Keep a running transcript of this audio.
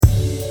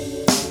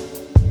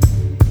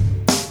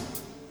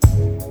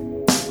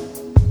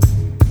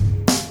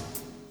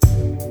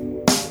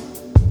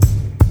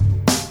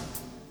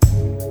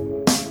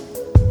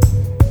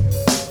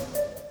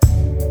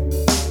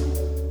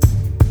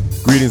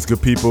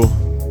Greetings, good people.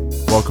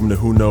 Welcome to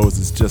Who Knows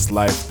It's Just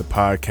Life, the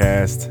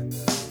podcast.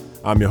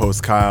 I'm your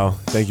host, Kyle.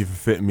 Thank you for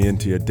fitting me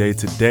into your day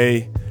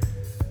today.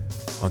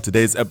 On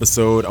today's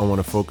episode, I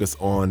want to focus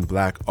on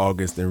Black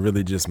August and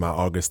really just my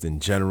August in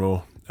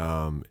general.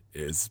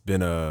 It's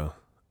been a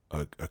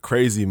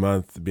crazy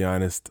month, to be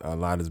honest. A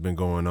lot has been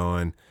going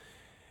on.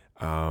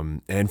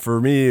 And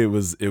for me, it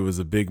was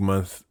a big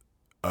month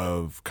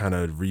of kind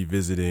of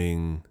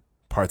revisiting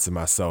parts of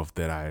myself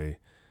that I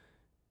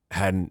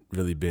hadn't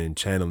really been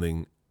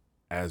channeling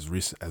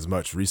as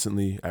much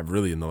recently. I've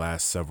really in the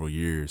last several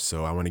years.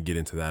 So I want to get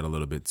into that a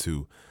little bit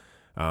too.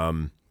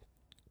 But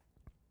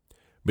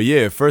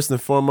yeah, first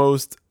and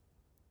foremost,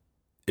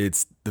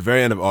 it's the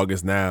very end of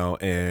August now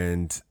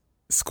and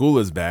school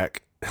is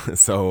back.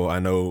 So I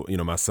know,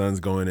 my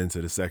son's going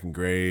into the second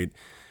grade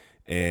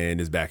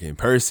and is back in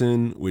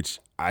person, which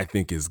I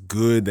think is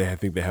good. I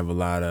think they have a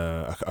lot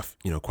of,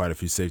 quite a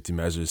few safety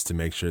measures to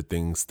make sure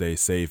things stay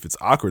safe. It's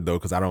awkward though,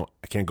 because I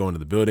can't go into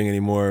the building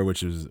anymore,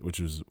 which is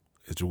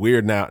it's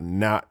weird now.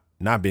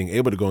 Not being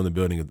able to go in the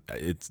building,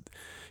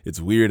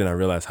 it's weird, and I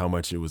realized how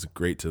much it was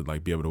great to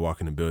be able to walk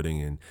in the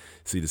building and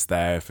see the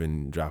staff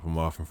and drop them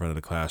off in front of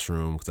the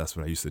classroom, because that's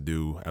what I used to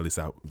do. At least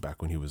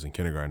back when he was in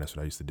kindergarten, that's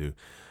what I used to do.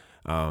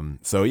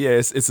 So yeah,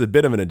 it's a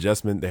bit of an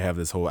adjustment. They have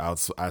this whole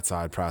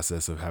outside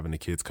process of having the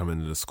kids come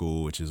into the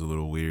school, which is a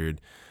little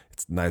weird.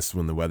 It's nice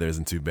when the weather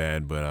isn't too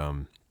bad, but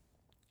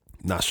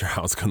not sure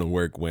how it's going to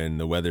work when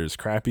the weather is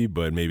crappy,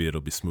 but maybe it'll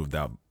be smoothed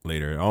out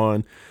later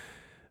on.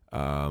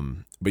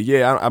 But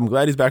yeah, I'm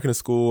glad he's back in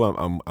school.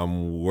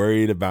 I'm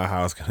worried about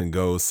how it's going to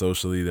go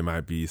socially. There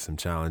might be some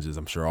challenges.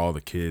 I'm sure all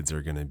the kids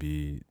are going to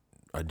be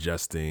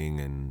adjusting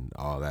and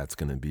all that's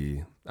going to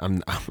be,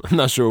 I'm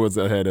not sure what's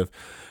ahead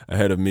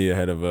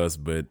of us,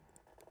 but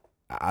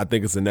I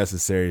think it's a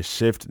necessary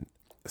shift.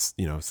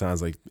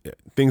 Sounds like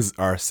things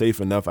are safe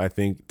enough, I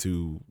think,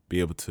 to be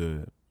able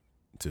to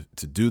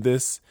do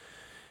this.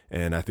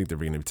 And I think they're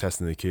going to be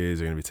testing the kids,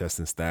 they're going to be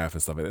testing staff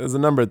and stuff like that. There's a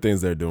number of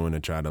things they're doing to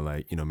try to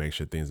make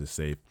sure things are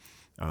safe.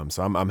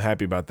 So I'm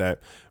happy about that.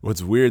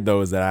 What's weird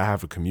though is that I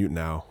have a commute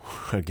now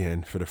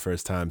again for the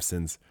first time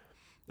since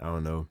I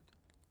don't know,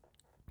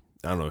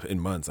 in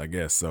months, I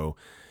guess. So,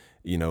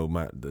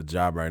 the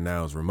job right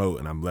now is remote,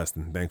 and I'm blessed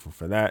and thankful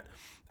for that.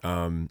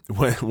 One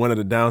of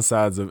the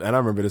downsides of, and I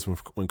remember this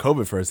when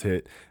COVID first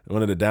hit,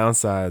 one of the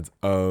downsides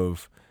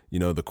of,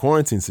 the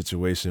quarantine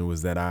situation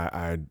was that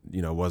I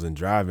wasn't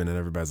driving, and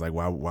everybody's like,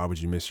 why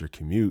would you miss your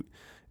commute?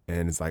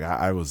 And it's like,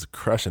 I was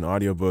crushing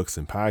audiobooks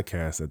and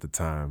podcasts at the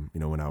time,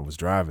 when I was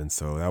driving.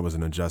 So that was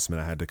an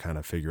adjustment I had to kind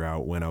of figure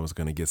out when I was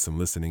going to get some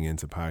listening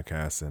into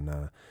podcasts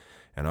and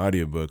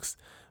audiobooks,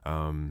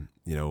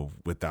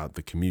 without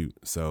the commute.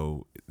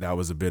 So that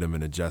was a bit of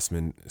an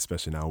adjustment,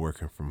 especially now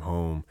working from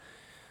home.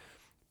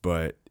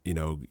 But,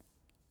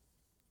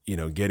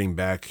 getting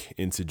back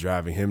into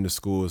driving him to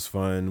school is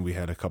fun. We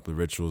had a couple of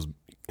rituals,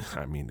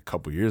 a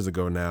couple of years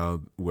ago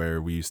now,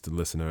 where we used to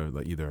listen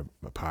to either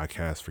a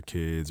podcast for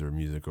kids or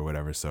music or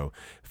whatever. So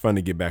fun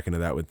to get back into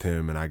that with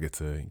him, and I get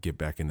to get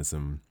back into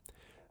some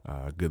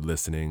good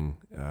listening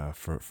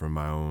for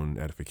my own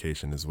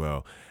edification as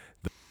well.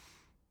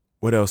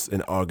 What else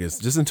in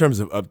August? Just in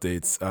terms of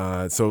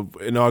updates. So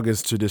in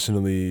August,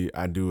 traditionally,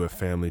 I do a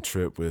family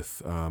trip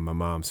with my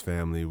mom's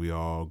family. We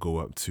all go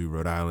up to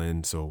Rhode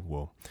Island.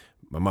 So,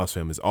 my mom's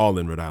family is all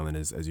in Rhode Island,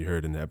 as you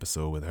heard in the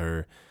episode with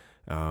her.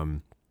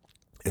 And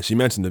she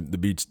mentioned the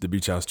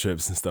beach house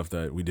trips and stuff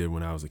that we did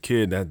when I was a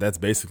kid. That's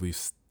basically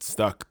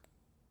stuck,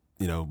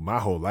 my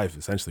whole life,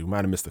 essentially. We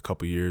might have missed a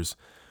couple years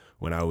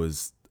when I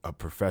was a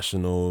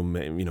professional.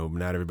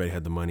 Not everybody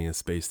had the money and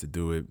space to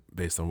do it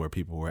based on where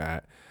people were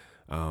at.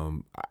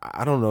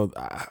 I don't know.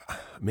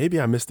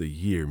 Maybe I missed a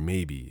year,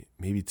 maybe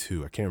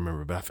two. I can't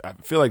remember, but I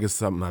feel like it's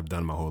something I've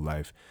done my whole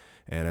life.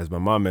 And as my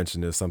mom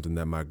mentioned, it's something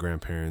that my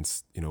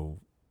grandparents,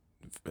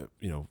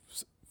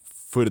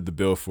 footed the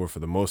bill for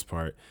the most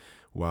part,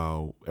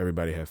 while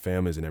everybody had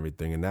families and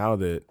everything. And now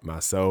that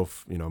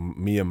myself,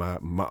 me and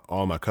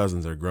all my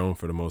cousins are grown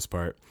for the most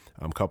part,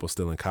 a couple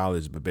still in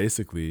college, but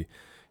basically,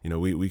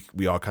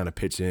 we all kind of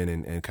pitch in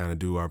and kind of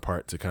do our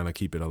part to kind of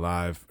keep it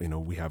alive.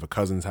 We have a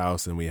cousin's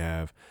house, and we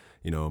have,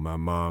 my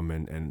mom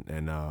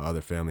and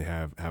other family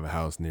have a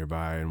house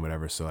nearby and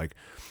whatever. So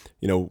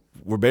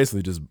we're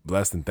basically just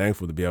blessed and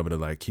thankful to be able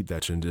to keep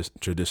that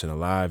tradition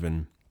alive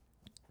and,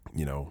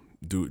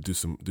 do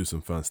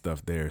some fun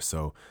stuff there.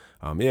 So,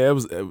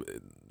 Rhode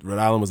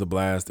Island was a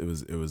blast. It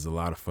was a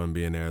lot of fun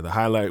being there.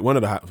 There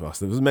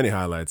was many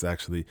highlights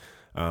actually.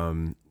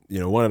 One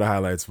of the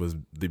highlights was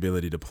the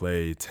ability to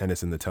play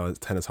tennis in the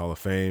Tennis Hall of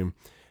Fame,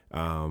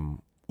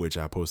 which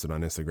I posted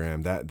on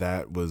Instagram.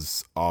 That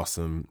was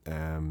awesome.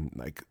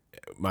 I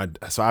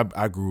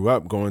grew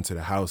up going to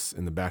the house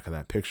in the back of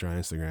that picture on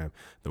Instagram.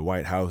 The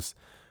White House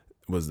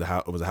was a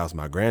house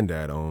my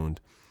granddad owned,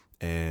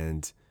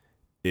 and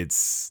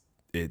it's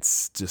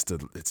just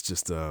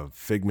a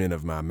figment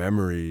of my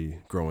memory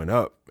growing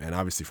up. And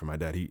obviously for my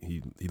dad,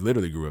 he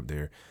literally grew up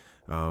there,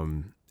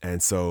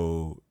 and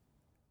so.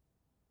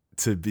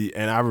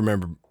 And I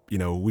remember,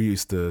 we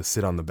used to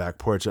sit on the back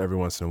porch every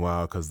once in a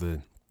while because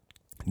the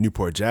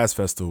Newport Jazz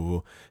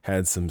Festival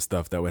had some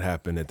stuff that would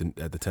happen at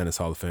the Tennis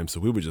Hall of Fame. So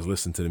we would just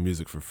listen to the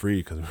music for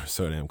free because we were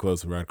so damn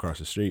close, right across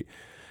the street.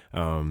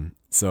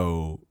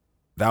 So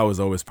that was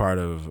always part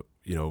of,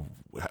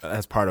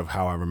 that's part of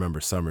how I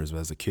remember summers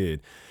as a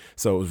kid.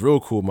 So it was real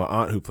cool. My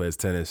aunt, who plays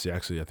tennis, I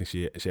think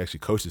she actually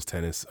coaches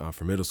tennis for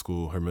her middle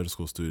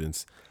school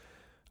students.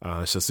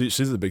 So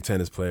she's a big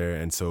tennis player,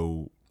 and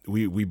so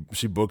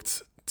she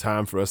booked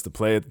time for us to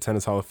play at the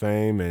Tennis Hall of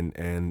Fame,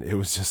 and it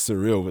was just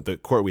surreal. But the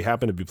court we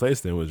happened to be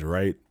placed in was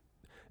right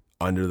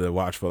under the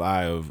watchful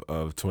eye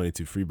of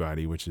 22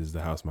 Freebody, which is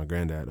the house my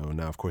granddad owned.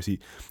 Now, of course,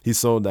 he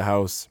sold the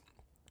house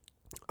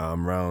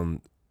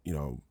around,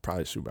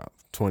 probably about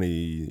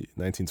 20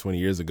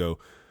 years ago.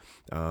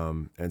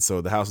 And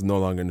so the house is no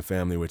longer in the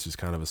family, which is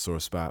kind of a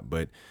sore spot.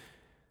 But,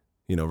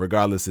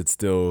 regardless, it's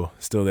still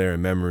there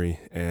in memory.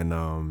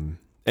 And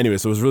anyway,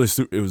 so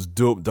it was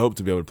dope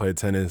to be able to play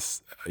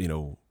tennis,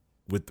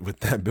 with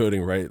that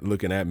building right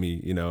looking at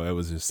me. It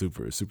was just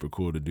super, super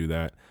cool to do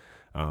that.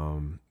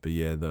 But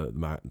yeah,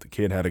 the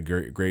kid had a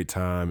great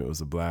time. It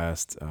was a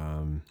blast.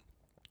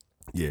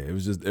 It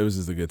was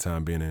just a good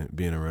time being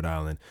in Rhode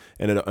Island,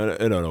 and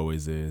it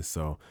always is.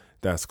 So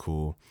that's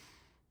cool.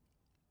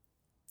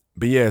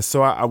 But yeah,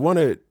 so I want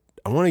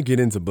to get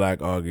into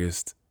Black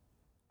August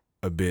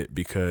a bit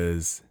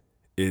because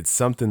it's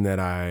something that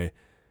I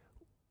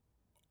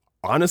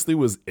honestly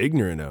was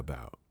ignorant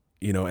about,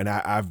 and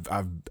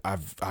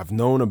I've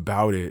known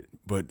about it,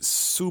 but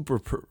super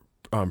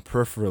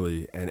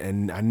peripherally,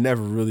 and I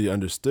never really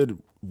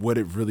understood what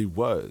it really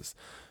was.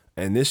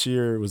 And this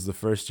year was the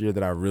first year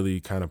that I really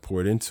kind of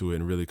poured into it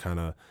and really kind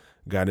of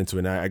got into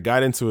it. And I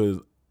got into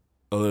it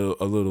a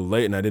little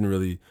late, and I didn't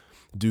really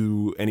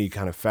do any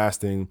kind of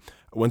fasting.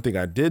 One thing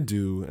I did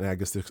do, and I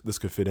guess this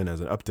could fit in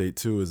as an update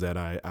too, is that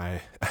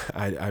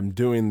I'm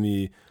doing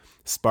the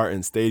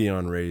Spartan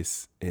Stadion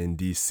race in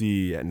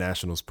DC at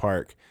Nationals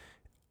Park.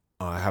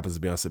 It happens to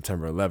be on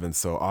September 11th.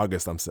 So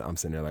August, I'm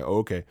sitting there like, oh,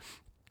 okay,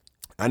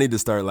 I need to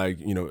start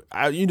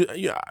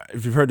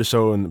if you've heard the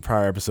show in the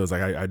prior episodes,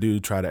 like I do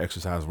try to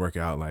exercise, work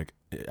out, like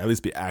at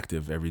least be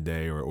active every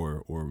day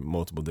or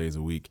multiple days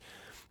a week.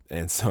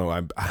 And so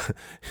I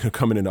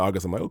coming into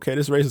August, I'm like, okay,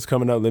 this race is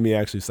coming up. Let me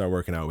actually start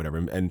working out, whatever.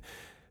 And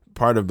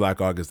part of Black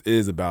August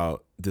is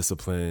about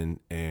discipline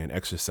and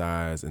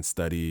exercise and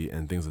study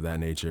and things of that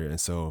nature. And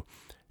so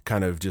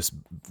kind of just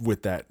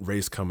with that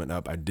race coming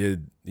up, I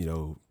did,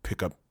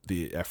 pick up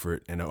the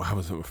effort. And I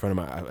was in front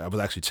of I was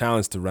actually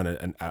challenged to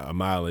run a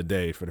mile a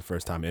day for the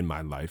first time in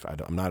my life.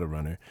 I'm not a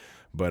runner.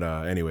 But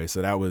anyway,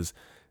 so that was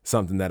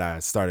something that I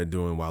started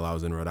doing while I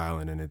was in Rhode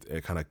Island, and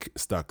it kind of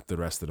stuck the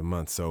rest of the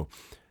month. So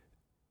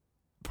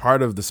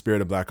part of the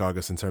spirit of Black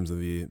August in terms of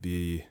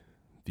the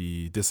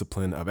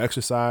discipline of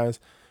exercise,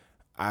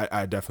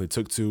 I definitely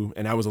took to,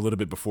 and that was a little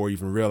bit before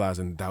even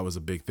realizing that was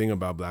a big thing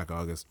about Black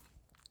August.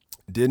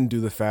 Didn't do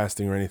the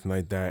fasting or anything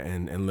like that,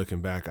 and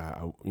looking back,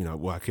 I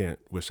can't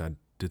wish I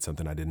did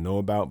something I didn't know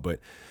about, but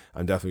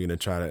I'm definitely going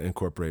to try to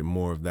incorporate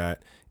more of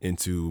that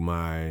into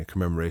my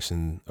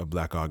commemoration of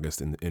Black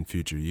August in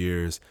future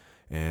years.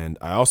 And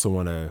I also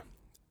want to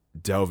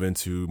delve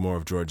into more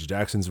of George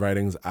Jackson's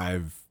writings.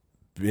 I've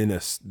been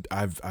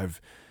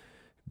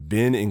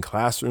in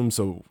classrooms.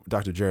 So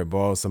Dr. Jared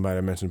Ball, somebody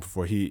I mentioned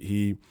before,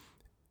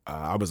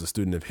 I was a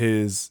student of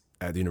his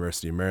at the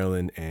University of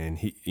Maryland, and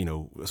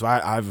so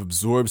I've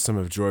absorbed some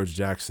of George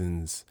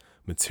Jackson's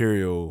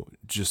material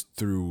just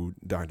through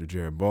Dr.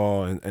 Jared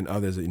Ball and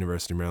others at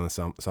University of Maryland,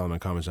 Solomon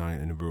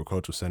Kamajan and the Brewer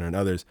Cultural Center and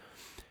others.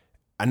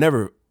 I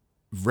never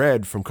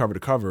read from cover to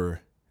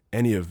cover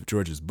any of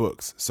George's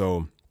books.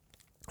 So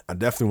I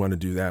definitely want to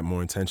do that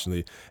more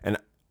intentionally. And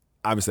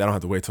obviously I don't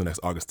have to wait till next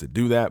August to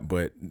do that,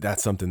 but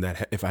that's something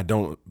that if I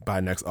don't by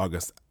next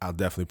August, I'll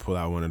definitely pull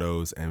out one of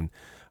those and,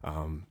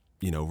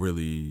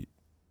 really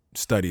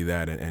study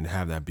that and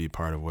have that be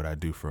part of what I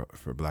do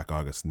for Black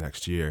August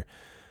next year.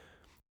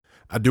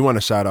 I do want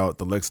to shout out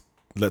the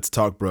Let's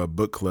Talk Bruh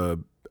book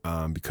club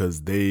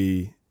because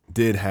they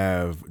did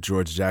have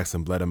George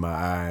Jackson, Blood in My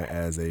Eye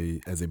as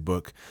a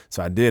book.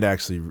 So I did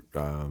actually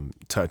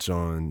touch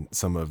on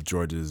some of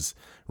George's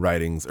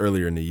writings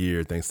earlier in the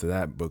year thanks to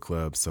that book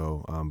club.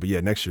 So, but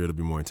yeah, next year it'll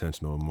be more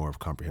intentional and more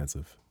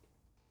comprehensive.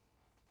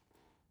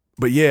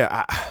 But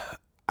yeah,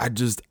 I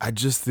just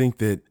think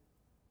that.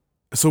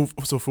 So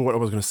for what I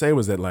was going to say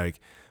was that like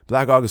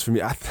Black August for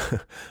me, I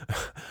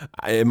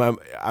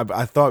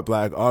thought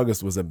Black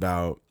August was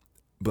about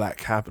Black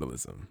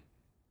capitalism,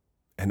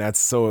 and that's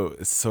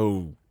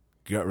so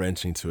gut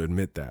wrenching to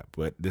admit that.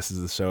 But this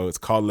is a show. It's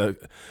called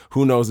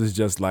Who Knows Is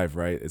Just Life,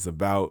 right? It's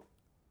about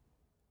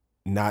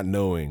not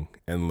knowing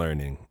and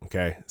learning.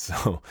 Okay,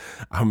 so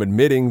I'm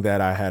admitting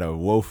that I had a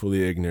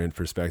woefully ignorant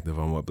perspective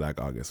on what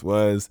Black August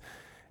was,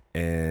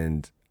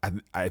 and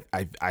I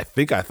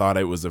think I thought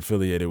it was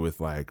affiliated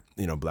with like,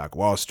 Black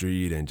Wall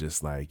Street and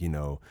just like,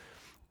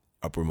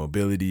 upward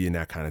mobility and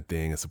that kind of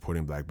thing and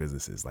supporting Black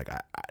businesses. Like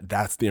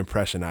that's the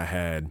impression I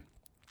had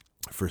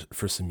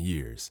for some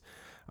years.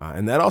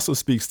 And that also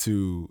speaks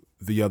to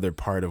the other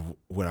part of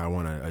what I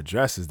want to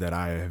address is that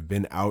I have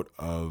been out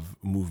of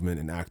movement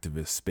and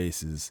activist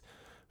spaces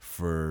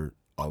for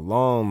a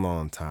long,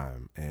 long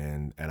time.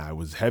 And I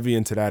was heavy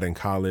into that in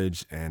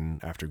college.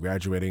 And after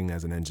graduating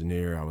as an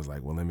engineer, I was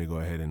like, well, let me go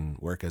ahead and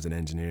work as an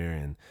engineer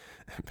and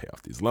pay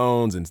off these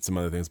loans and some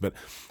other things. But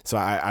so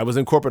I was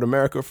in corporate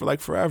America for like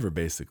forever,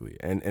 basically.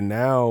 And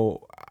now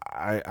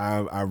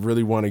I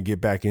really want to get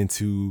back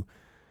into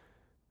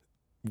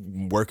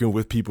working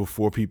with people,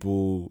 for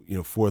people,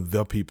 for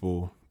the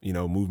people,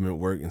 movement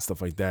work and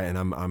stuff like that. And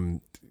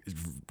I'm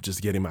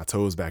just getting my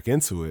toes back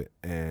into it.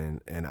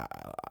 And I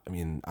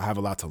mean, I have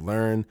a lot to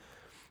learn,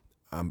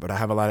 but I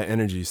have a lot of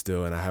energy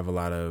still. And I have a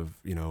lot of,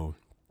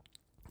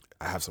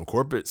 I have some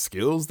corporate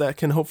skills that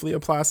can hopefully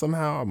apply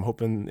somehow. I'm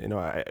hoping, in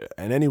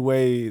any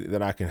way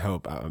that I can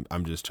help,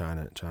 I'm just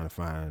trying to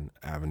find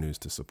avenues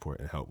to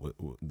support and help with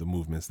the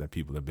movements that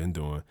people have been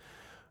doing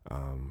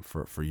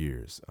for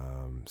years.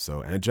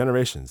 And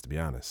generations, to be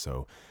honest.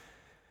 So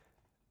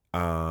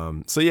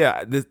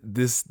yeah,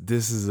 this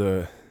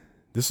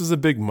was a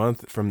big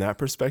month from that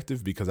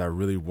perspective because I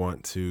really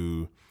want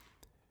to,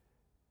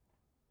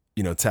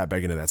 tap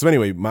back into that. So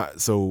anyway,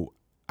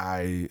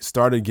 I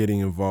started getting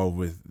involved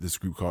with this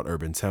group called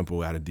Urban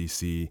Temple out of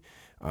DC.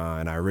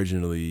 And I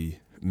originally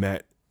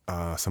met,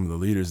 some of the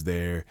leaders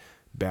there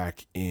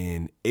back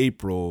in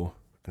April.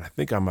 And I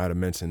think I might have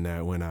mentioned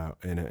that when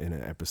in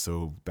an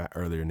episode back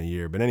earlier in the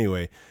year. But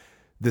anyway,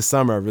 this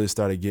summer I really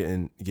started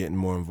getting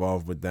more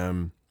involved with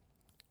them,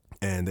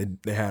 and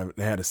they had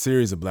a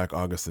series of Black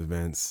August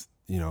events,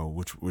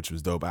 which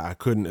was dope. I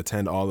couldn't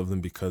attend all of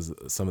them because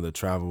some of the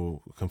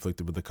travel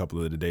conflicted with a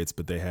couple of the dates.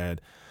 But they had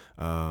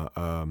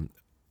a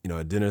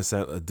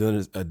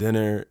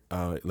dinner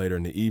later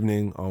in the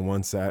evening on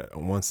one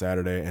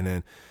Saturday, and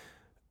then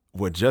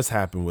what just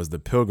happened was the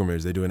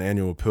pilgrimage. They do an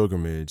annual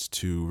pilgrimage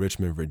to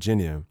Richmond,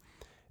 Virginia.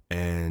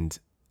 And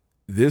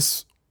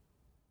this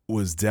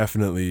was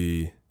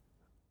definitely,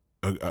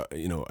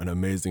 an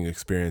amazing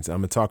experience. I'm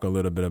going to talk a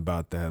little bit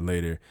about that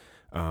later.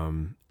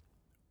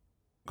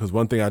 Because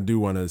one thing I do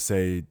want to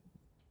say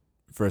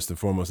first and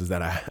foremost is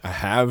that I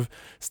have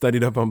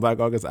studied up on Black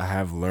August. I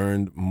have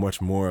learned much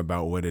more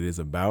about what it is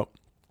about.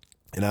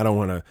 And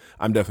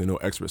I'm definitely no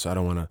expert, so I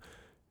don't want to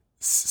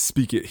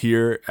speak it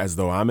here as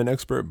though I'm an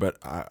expert, but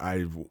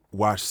I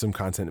watched some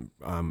content.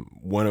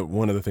 One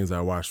of the things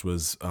I watched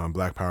was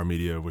Black Power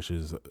Media, which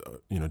is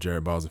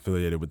Jared Ball's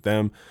affiliated with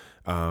them.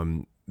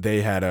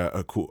 They had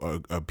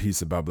a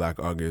piece about Black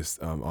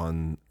August at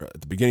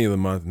the beginning of the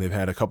month, and they've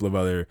had a couple of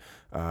other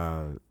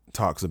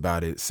talks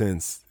about it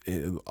since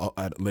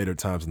at later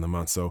times in the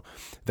month. So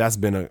that's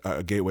been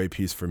a gateway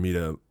piece for me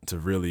to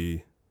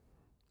really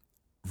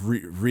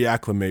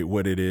reacclimate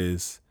what it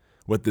is.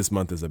 What this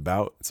month is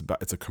about.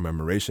 It's a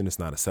commemoration. It's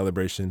not a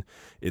celebration.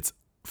 It's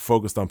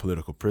focused on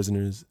political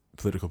prisoners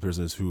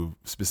who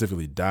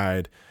specifically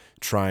died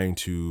trying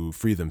to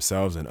free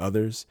themselves and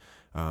others,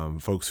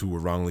 folks who were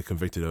wrongly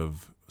convicted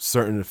of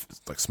certain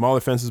like small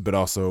offenses, but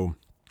also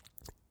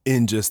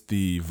in just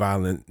the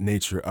violent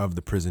nature of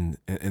the prison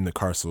and the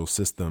carceral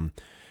system,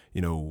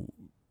 and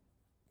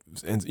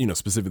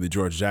specifically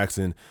George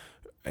Jackson.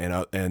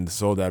 And the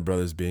Soledad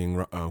brothers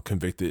being not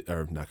convicted,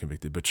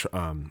 but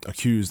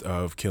accused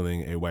of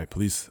killing a white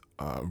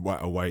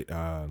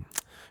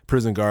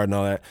prison guard and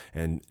all that,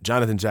 and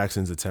Jonathan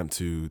Jackson's attempt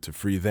to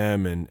free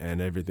them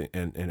and everything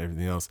and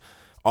everything else.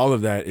 All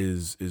of that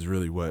is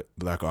really what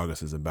Black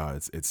August is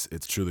about.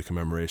 It's truly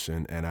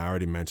commemoration. And I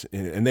already mentioned,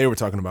 and they were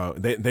talking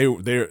about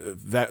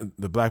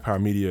the Black Power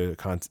Media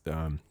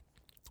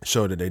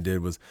show that they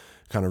did was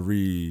kind of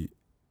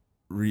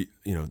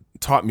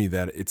taught me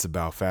that it's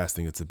about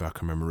fasting, it's about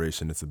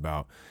commemoration, it's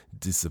about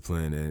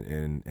discipline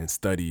and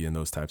study and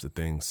those types of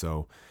things.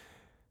 So,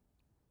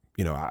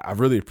 I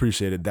really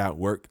appreciated that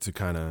work to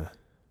kind of,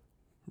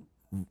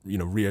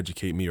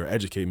 re-educate me or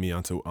educate me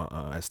onto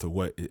as to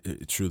what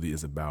it truly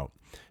is about.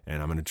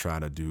 And I'm going to try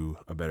to do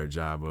a better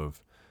job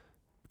of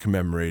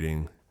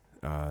commemorating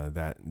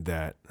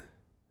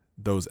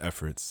those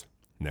efforts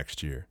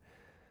next year.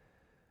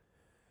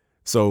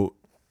 So,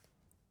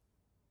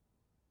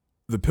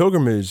 the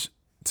pilgrimage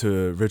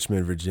to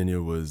Richmond,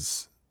 Virginia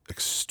was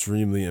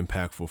extremely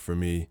impactful for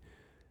me.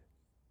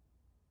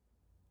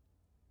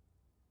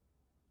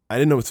 I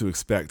didn't know what to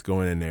expect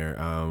going in there.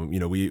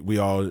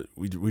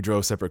 We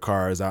drove separate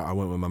cars. I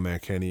went with my man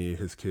Kenny,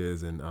 his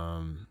kids, and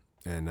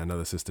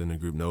another sister in the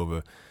group,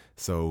 Nova.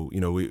 So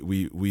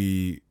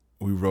we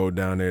rode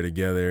down there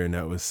together, and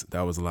that was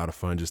a lot of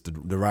fun. Just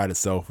the ride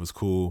itself was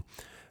cool.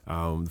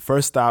 The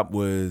first stop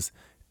was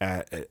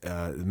at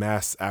the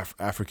Mass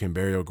African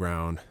Burial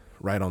Ground,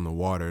 right on the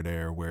water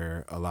there,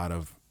 where a lot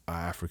of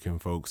African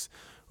folks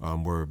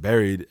were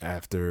buried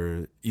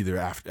after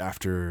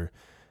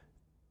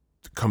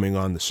coming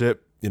on the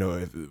ship.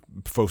 If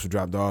folks were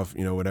dropped off,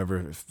 whatever,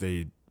 if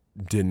they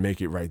didn't make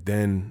it right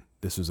then,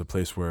 this was a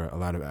place where a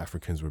lot of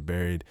Africans were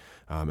buried.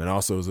 And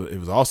also it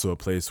was also a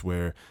place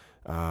where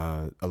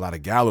a lot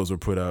of gallows were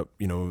put up,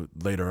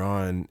 later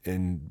on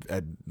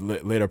at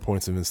later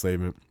points of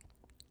enslavement.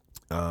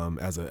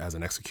 as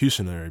an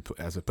executionary,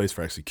 as a place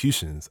for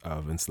executions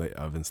of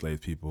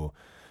enslaved people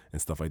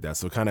and stuff like that.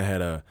 So it kind of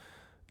had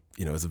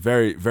it's a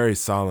very, very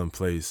solemn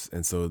place.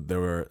 And so there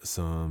were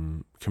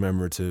some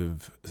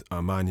commemorative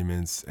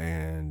monuments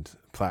and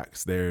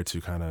plaques there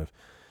to kind of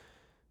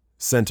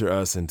center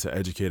us and to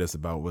educate us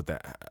about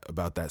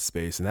that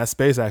space. And that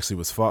space actually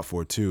was fought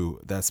for too.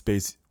 That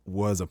space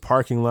was a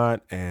parking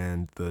lot,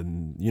 and the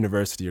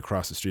university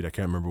across the street, I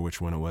can't remember which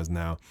one it was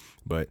now,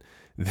 but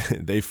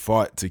they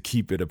fought to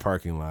keep it a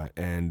parking lot.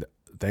 And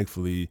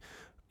thankfully,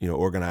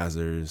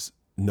 organizers,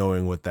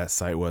 knowing what that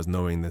site was,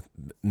 knowing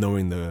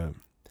the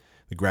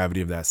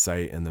gravity of that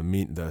site and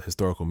the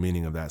historical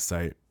meaning of that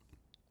site,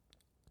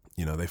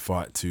 they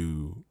fought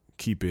to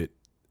keep it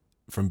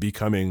from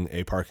becoming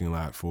a parking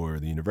lot for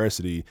the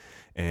university.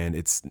 And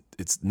it's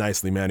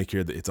nicely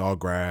manicured. It's all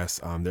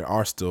grass. There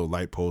are still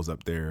light poles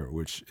up there,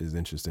 which is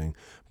interesting,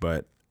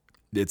 but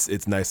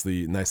it's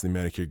nicely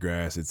manicured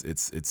grass.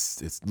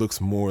 It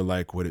looks more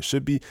like what it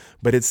should be,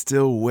 but it's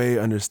still way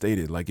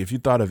understated. Like if you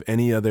thought of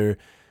any other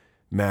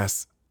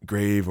mass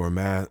grave or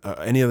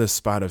any other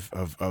spot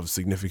of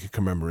significant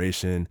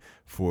commemoration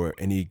for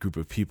any group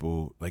of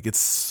people, like it's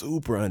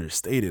super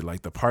understated.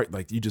 Like the part,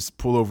 like you just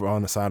pull over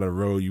on the side of the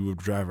road, you would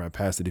drive right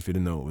past it if you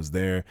didn't know it was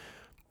there.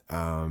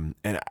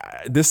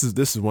 This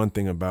is one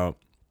thing about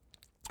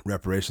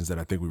reparations that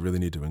I think we really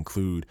need to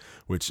include,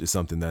 which is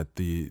something that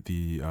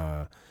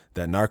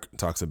that NARC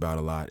talks about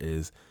a lot,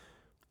 is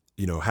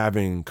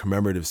having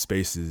commemorative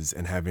spaces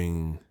and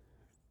having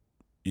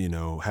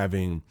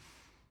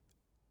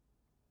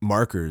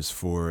markers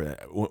for,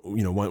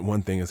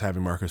 one thing is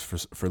having markers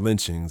for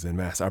lynchings and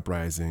mass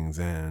uprisings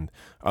and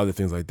other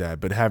things like that.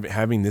 But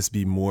having this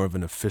be more of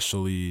an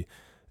officially,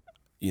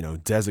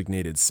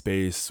 designated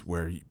space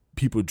where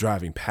people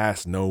driving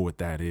past know what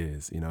that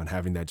is, and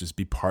having that just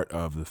be part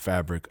of the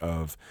fabric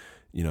of,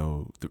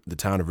 the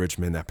town of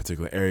Richmond, that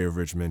particular area of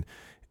Richmond.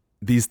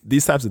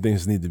 These types of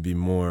things need to be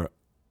more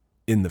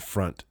in the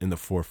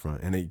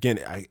forefront. And again,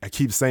 I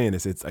keep saying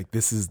this, it's like,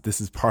 this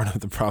is part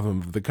of the problem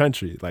of the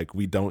country. Like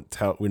we're not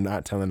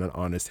telling an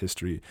honest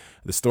history.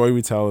 The story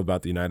we tell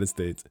about the United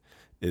States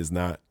is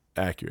not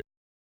accurate.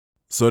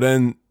 So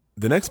then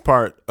the next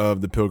part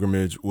of the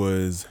pilgrimage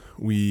was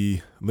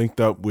we linked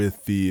up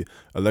with the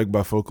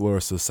Alegba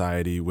Folklore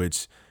Society,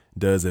 which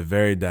does a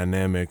very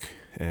dynamic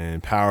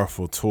and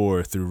powerful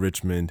tour through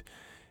Richmond,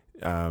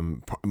 a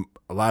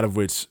lot of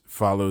which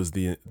follows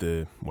the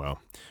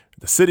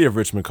city of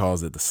Richmond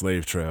calls it the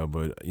Slave Trail,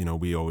 but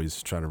we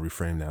always try to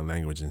reframe that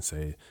language and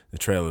say the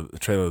trail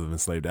of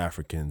enslaved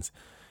Africans.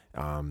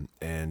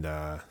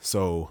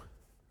 So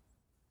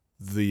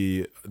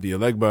the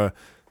Alegba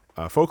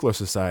Folklore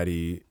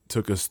Society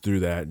took us through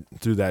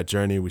that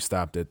journey. We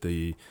stopped at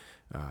the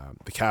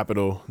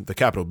Capitol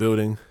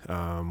building,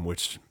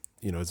 which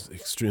is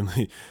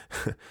extremely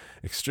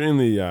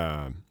extremely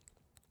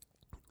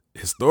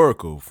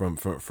historical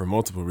for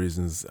multiple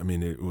reasons. I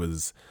mean, it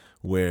was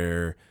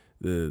where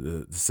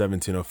the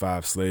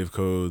 1705 slave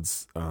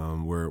codes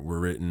were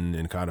written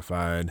and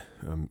codified,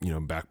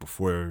 back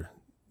before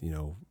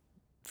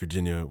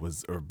Virginia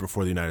was, or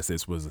before the United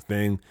States was a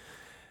thing.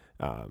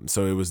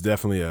 So it was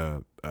definitely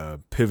a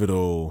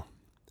pivotal.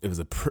 It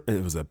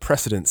was a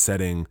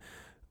precedent-setting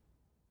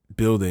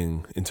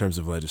building in terms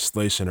of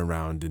legislation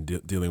around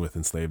and dealing with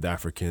enslaved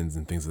Africans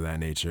and things of that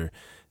nature.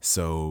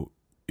 So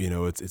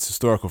it's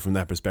historical from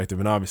that perspective,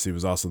 and obviously it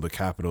was also the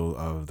capital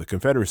of the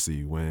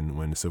Confederacy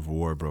when the Civil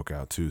War broke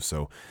out too.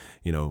 So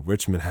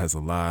Richmond has a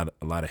lot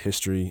of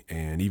history,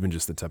 and even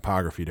just the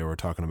topography. They were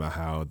talking about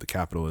how the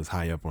capital is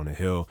high up on a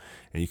hill,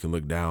 and you can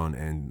look down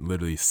and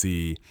literally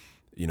see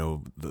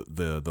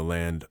the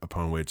land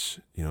upon which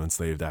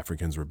enslaved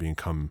Africans were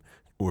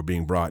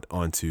being brought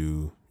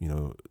onto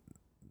the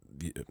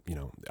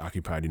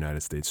occupied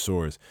United States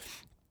shores.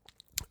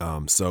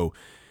 So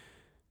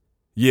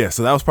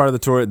that was part of the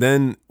tour.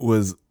 Then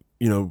was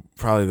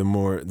probably the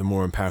more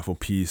impactful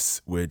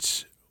piece,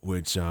 which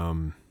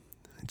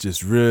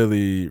just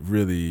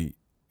really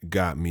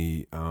got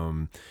me.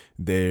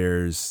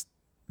 There's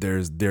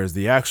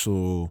the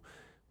actual,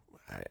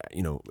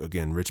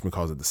 again, Richmond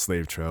calls it the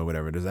Slave Trail,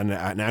 whatever. There's an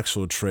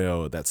actual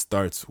trail that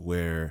starts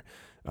where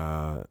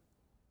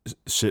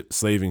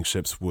slaving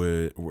ships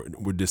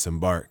would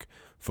disembark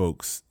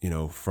folks,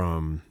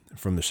 from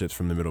the ships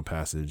from the Middle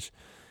Passage.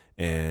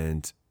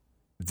 And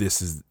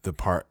this is the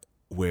part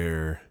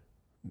where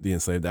the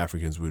enslaved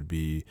Africans would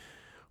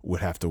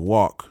have to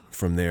walk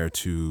from there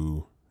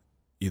to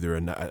either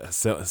a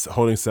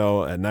holding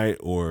cell at night,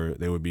 or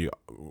they would be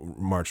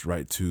marched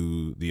right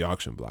to the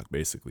auction block,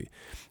 basically.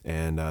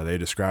 And they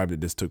described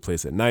that this took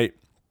place at night,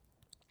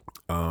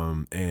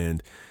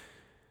 and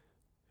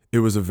it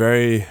was a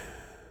very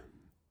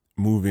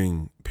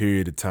moving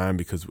period of time,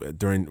 because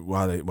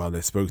while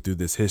they spoke through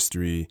this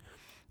history,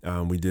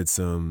 we did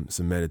some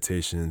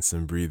meditation,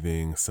 some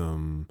breathing,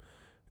 some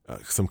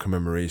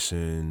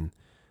commemoration,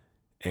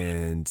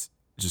 and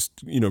just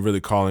really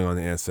calling on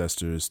the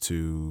ancestors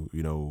to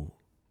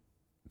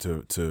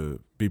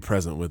be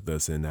present with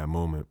us in that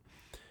moment.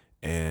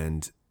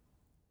 And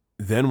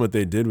then what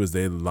they did was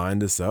they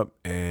lined us up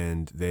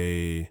and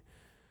they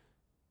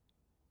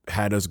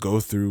had us go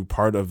through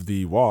part of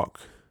the walk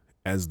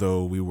as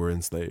though we were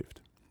enslaved.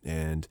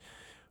 And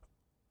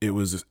it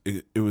was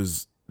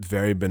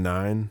very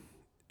benign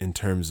in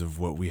terms of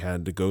what we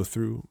had to go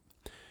through.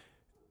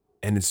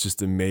 And it's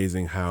just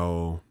amazing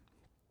how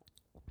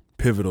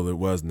pivotal it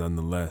was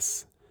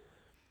nonetheless.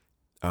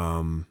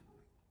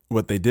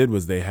 What they did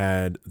was they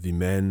had the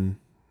men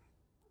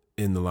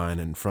in the line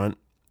in front,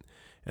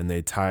 and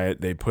they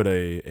put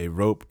a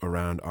rope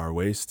around our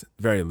waist,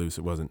 very loose.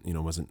 It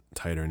wasn't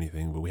tight or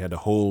anything, but we had to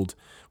hold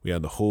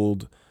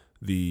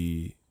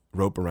the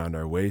rope around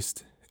our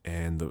waist,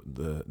 and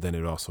then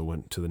it also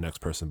went to the next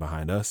person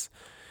behind us.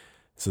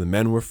 So the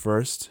men were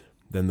first,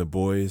 then the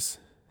boys,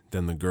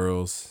 then the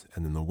girls,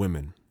 and then the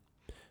women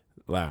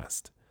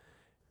last.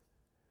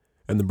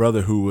 And the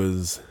brother who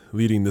was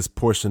leading this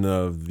portion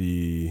of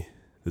the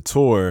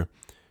tour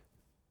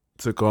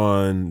took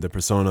on the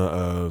persona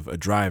of a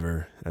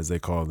driver, as they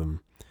call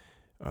them.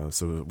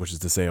 Which is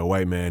to say, a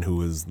white man who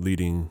was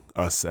leading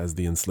us as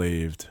the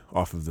enslaved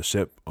off of the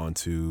ship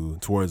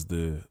towards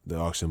the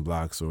auction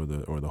blocks or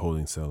the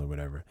holding cell or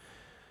whatever.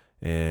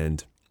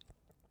 And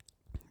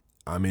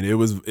I mean, it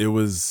was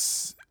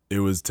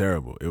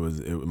terrible.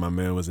 My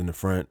man was in the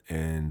front,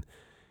 and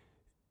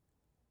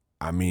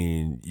I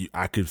mean,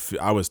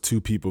 I was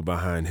two people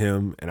behind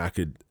him, and I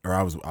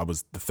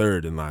was the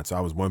third in line. So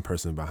I was one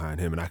person behind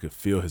him, and I could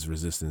feel his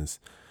resistance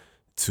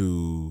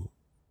to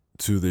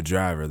the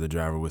driver. The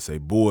driver would say,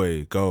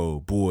 "Boy, go,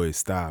 boy,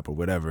 stop," or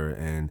whatever.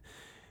 And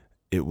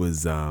it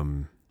was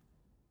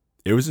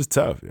just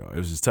tough, It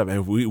was just tough.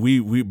 And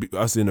we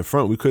us in the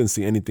front, we couldn't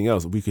see anything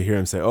else. We could hear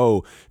him say,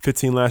 "Oh,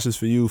 15 lashes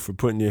for you for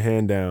putting your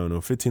hand down,"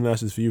 or 15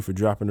 lashes for you for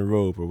dropping the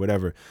rope, or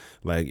whatever.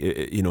 Like,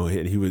 he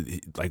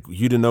like,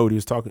 you didn't know who he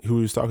was talking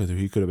to.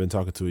 He could have been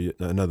talking to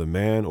another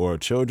man or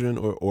children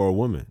or a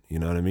woman. You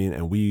know what I mean?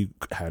 And we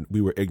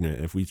were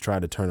ignorant. If we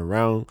tried to turn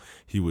around,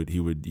 he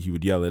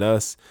would yell at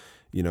us,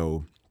 and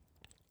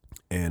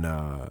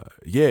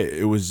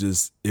it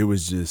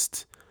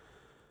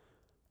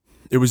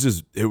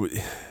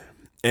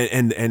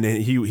And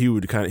he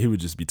would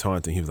just be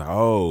taunting. He was like,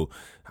 "Oh,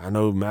 I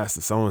know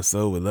Master so and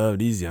so would love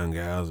these young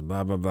gals,"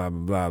 blah blah blah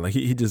blah blah. Like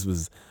he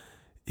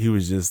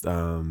was just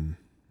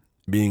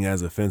being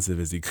as offensive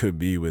as he could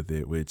be with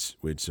it, which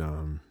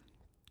I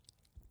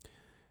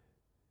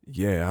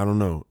don't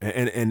know.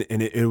 And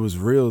it was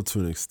real to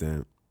an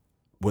extent.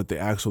 What the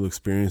actual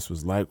experience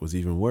was like was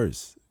even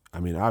worse. I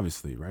mean,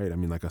 obviously, right? I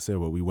mean, like I said,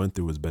 what we went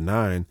through was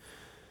benign.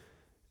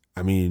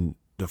 I mean,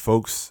 the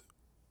folks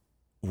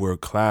were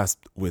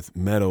clasped with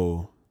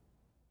metal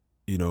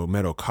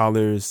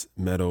collars,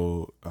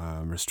 metal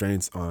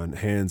restraints on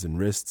hands and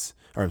wrists,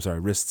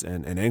 wrists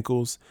and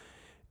ankles.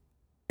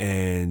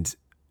 And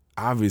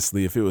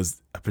obviously, if it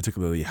was a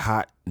particularly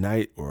hot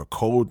night or a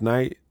cold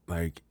night,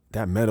 like,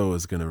 that metal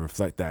is going to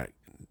reflect that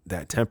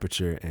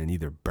temperature and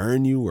either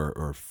burn you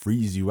or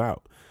freeze you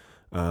out.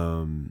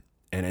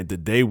 And at the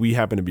day we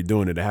happened to be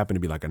doing it happened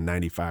to be like a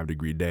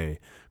 95-degree day.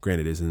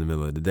 Granted, it's in the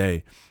middle of the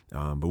day,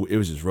 but it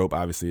was just rope.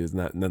 Obviously, it's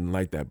not nothing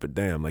like that. But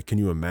damn, like, can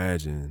you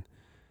imagine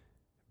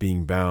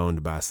being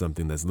bound by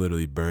something that's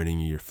literally burning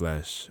your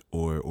flesh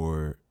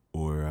or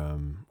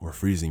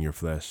freezing your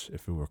flesh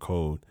if it were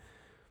cold,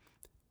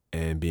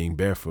 and being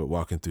barefoot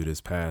walking through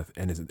this path,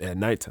 and it's at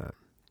nighttime.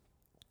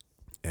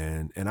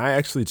 And I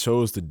actually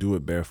chose to do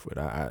it barefoot.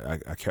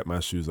 I kept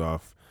my shoes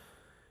off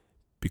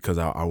because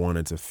I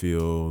wanted to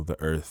feel the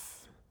earth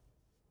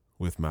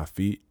with my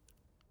feet,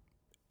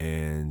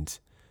 and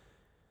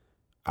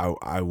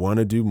I want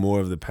to do more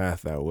of the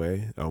path that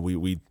way.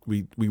 We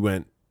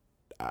went,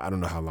 I don't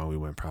know how long we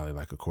went, probably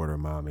like a quarter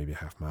mile, maybe a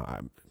half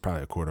mile,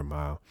 probably a quarter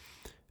mile,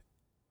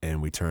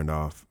 and we turned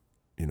off,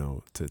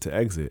 to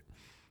exit.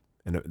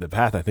 And the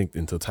path, I think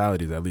in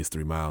totality, is at least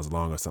 3 miles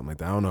long or something like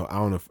that. I don't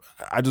know.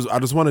 I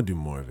just want to do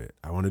more of it.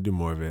 I want to do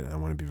more of it. And I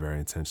want to be very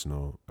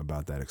intentional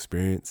about that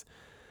experience.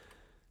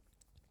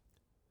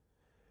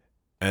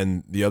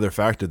 And the other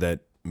factor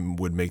that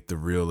would make the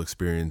real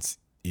experience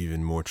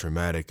even more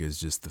traumatic is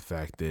just the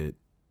fact that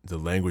the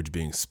language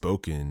being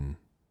spoken,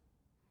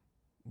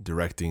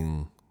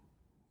 directing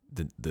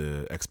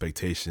the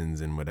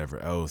expectations and whatever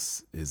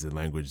else, is a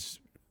language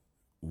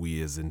we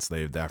as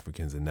enslaved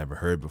Africans had never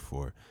heard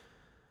before.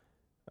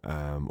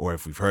 Or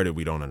if we've heard it,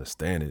 we don't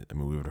understand it. I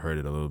mean, we would have heard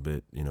it a little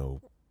bit,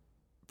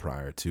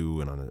 prior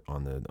to and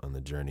on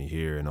the journey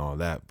here and all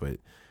that, but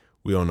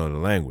we don't know the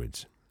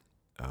language.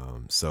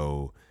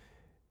 So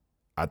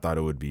I thought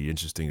it would be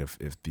interesting if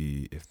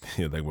the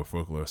Legua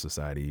Folklore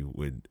Society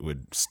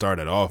would start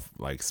it off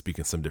like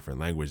speaking some different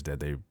language that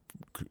they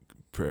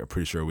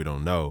pretty sure we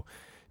don't know,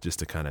 just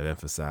to kind of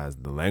emphasize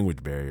the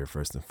language barrier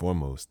first and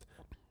foremost.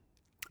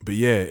 But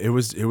yeah, it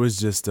was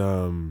just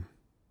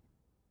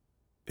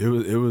it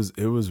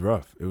was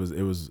rough. It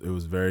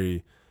was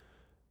very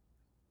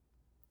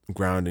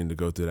grounding to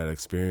go through that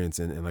experience.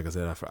 And like I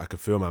said, I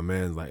could feel my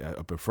man like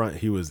up in front.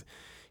 He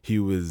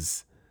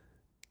was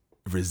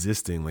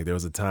resisting. Like, there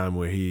was a time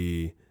where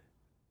he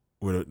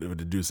what the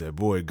dude said,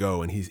 boy,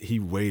 go. And he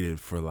waited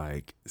for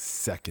like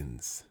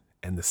seconds,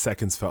 and the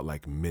seconds felt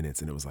like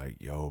minutes. And it was like,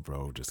 yo,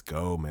 bro, just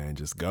go, man,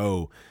 just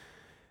go.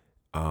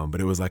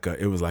 But it was like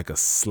a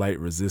slight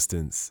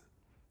resistance,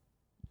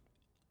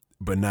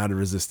 but not a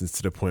resistance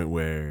to the point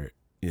where,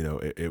 you know,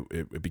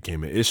 it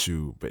became an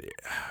issue. But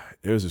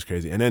it was just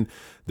crazy. And then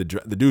the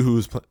dude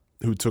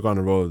who took on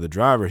the role of the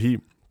driver, he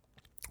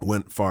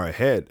went far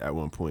ahead at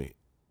one point.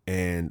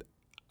 And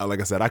like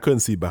I said, I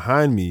couldn't see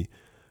behind me,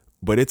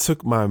 but it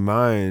took my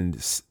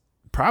mind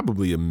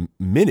probably a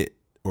minute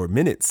or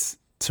minutes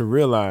to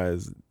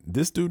realize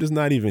this dude is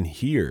not even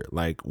here.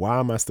 Like, why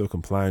am I still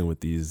complying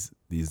with these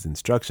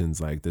instructions?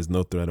 Like, there's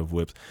no threat of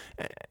whips.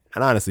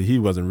 And honestly, he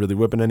wasn't really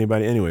whipping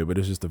anybody anyway, but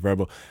it's just a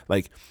verbal,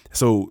 like,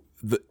 so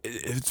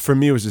for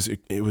me, it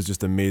was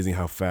just amazing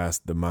how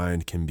fast the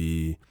mind can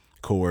be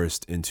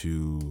coerced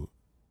into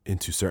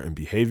certain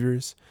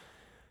behaviors,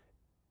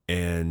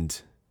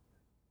 and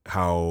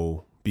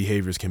how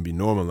behaviors can be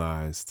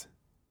normalized,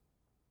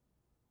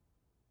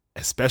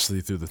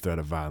 especially through the threat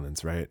of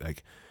violence, right?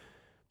 Like,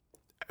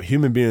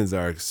 human beings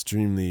are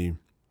extremely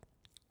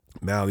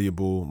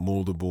malleable,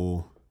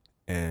 moldable,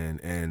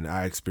 and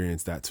I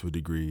experienced that to a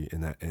degree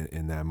in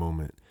that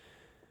moment.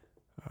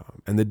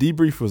 And the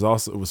debrief was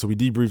also, so we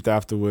debriefed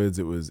afterwards.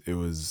 It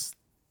was,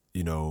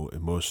 you know,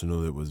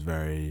 emotional. It was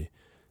very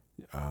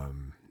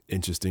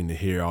interesting to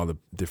hear all the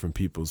different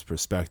people's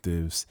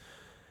perspectives.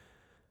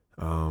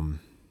 And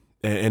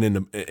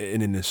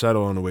in the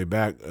shuttle on the way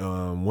back,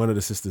 one of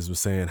the sisters was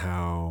saying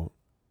how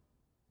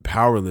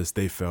powerless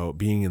they felt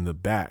being in the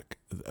back.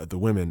 The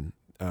women,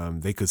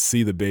 they could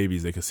see the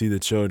babies, they could see the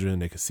children,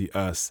 they could see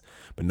us,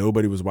 but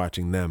nobody was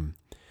watching them.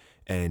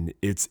 And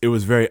it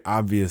was very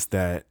obvious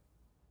that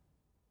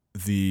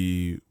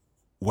the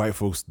white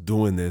folks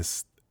doing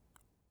this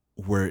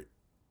were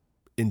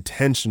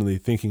intentionally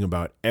thinking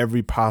about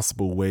every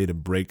possible way to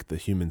break the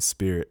human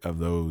spirit of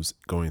those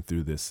going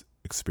through this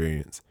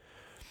experience.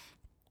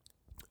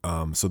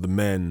 So the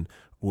men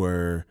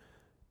were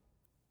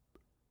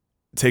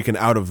taken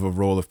out of a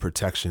role of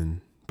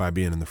protection by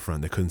being in the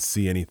front. They couldn't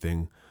see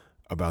anything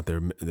about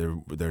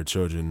their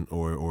children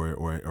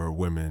or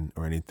women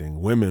or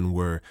anything. Women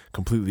were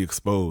completely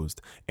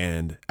exposed,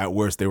 and at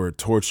worst they were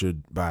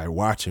tortured by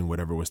watching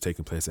whatever was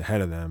taking place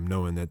ahead of them,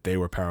 knowing that they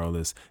were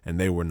powerless and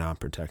they were not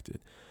protected.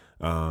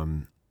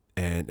 And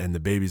the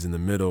babies in the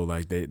middle,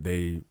 like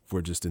they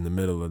were just in the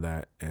middle of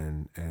that,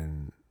 and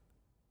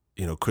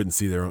you know, couldn't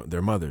see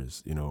their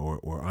mothers, you know,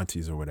 or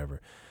aunties or whatever.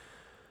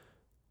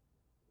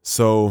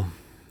 So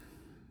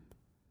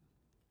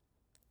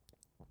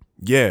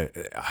yeah,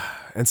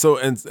 and so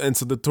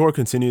the tour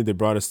continued. They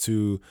brought us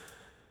to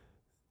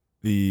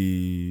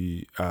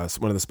the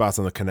one of the spots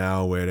on the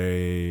canal where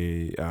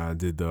they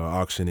did the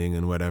auctioning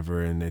and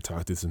whatever, and they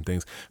talked through some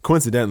things.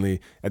 Coincidentally,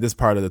 at this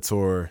part of the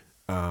tour,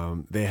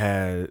 they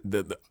had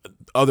the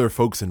other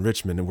folks in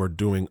Richmond were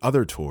doing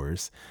other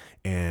tours,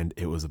 and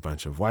it was a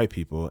bunch of white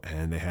people,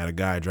 and they had a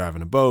guy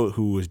driving a boat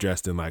who was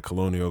dressed in like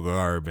colonial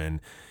garb, and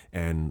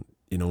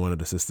you know, one of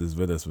the sisters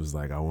with us was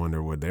like, I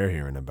wonder what they're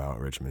hearing about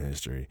Richmond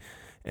history.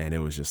 And it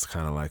was just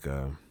kind of like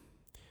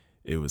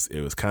it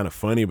was kind of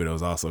funny, but it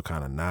was also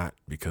kind of not,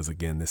 because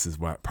again, this is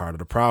what part of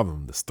the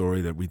problem, the story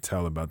that we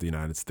tell about the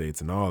United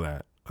States and all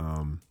that.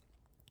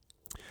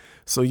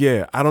 So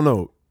yeah, I don't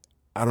know.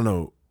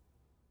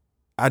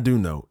 I do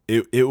know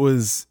it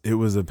was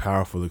a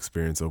powerful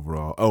experience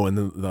overall. Oh, and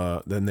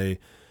then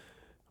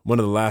one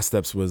of the last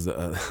steps was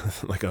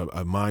like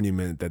a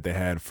monument that they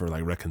had for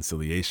like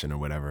reconciliation or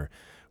whatever,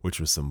 which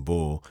was some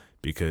bull,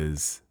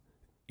 because,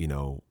 you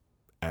know,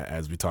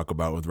 as we talk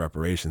about with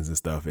reparations and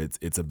stuff,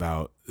 it's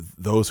about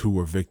those who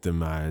were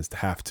victimized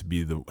have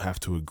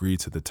to agree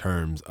to the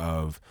terms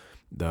of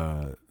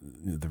the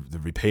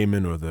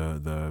repayment or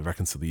the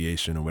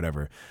reconciliation or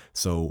whatever.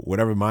 So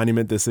whatever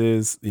monument this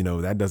is, you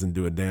know, that doesn't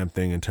do a damn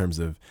thing in terms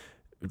of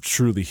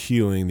truly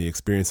healing the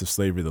experience of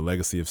slavery, the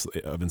legacy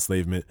of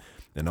enslavement,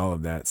 and all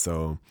of that.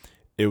 So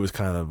it was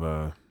kind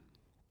of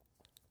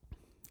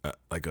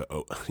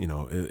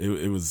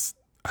it was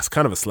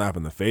kind of a slap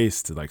in the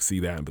face to like see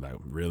that and be like,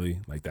 really?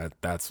 Like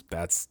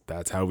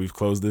that's how we've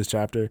closed this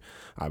chapter.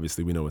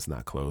 Obviously we know it's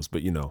not closed,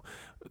 but you know,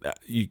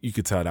 you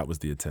could tell that was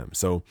the attempt.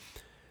 So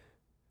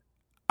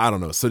I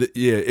don't know. So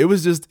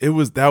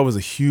that was a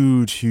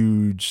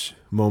huge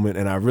moment,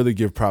 and I really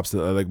give props to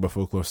the Legba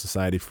Folklore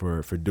Society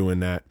for doing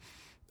that.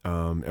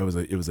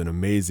 It was an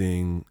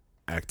amazing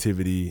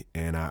activity,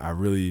 and I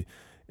really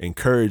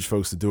encourage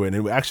folks to do it.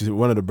 And actually,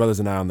 one of the brothers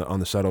and I on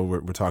the shuttle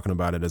were talking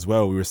about it as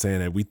well. We were saying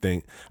that we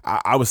think,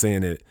 I was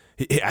saying that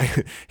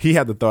he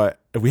had the thought,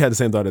 if we had the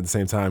same thought at the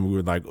same time, we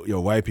were like,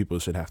 yo, white people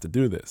should have to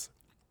do this.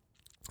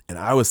 And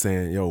I was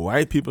saying, yo,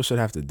 white people should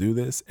have to do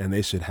this, and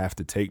they should have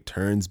to take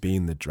turns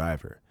being the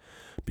driver,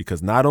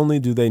 because not only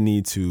do they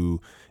need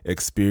to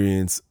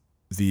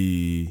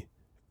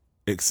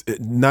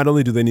not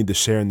only do they need to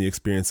share in the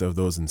experience of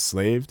those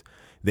enslaved,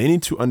 they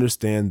need to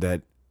understand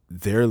that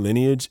their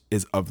lineage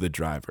is of the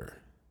driver,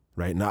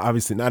 right? Now,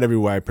 obviously, not every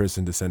white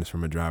person descends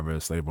from a driver,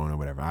 a slave owner, or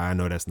whatever. I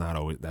know that's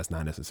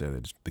not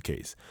necessarily the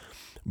case,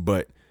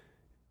 but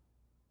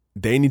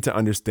they need to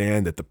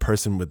understand that the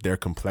person with their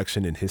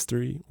complexion in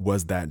history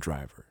was that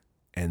driver,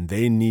 and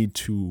they need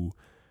to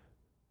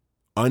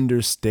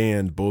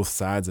understand both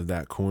sides of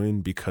that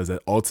coin, because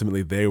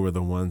ultimately they were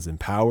the ones in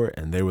power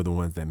and they were the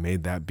ones that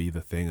made that be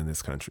the thing in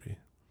this country.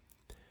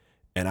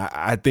 And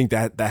I think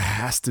that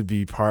has to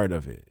be part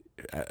of it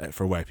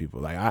for white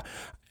people. Like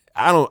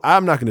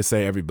I'm not going to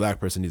say every black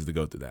person needs to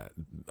go through that.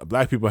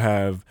 Black people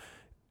have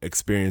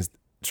experienced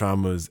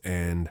traumas,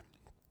 and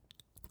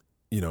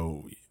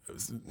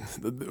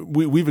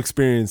we've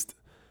experienced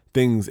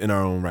things in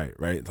our own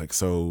right? Like,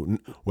 so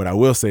what I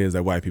will say is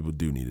that white people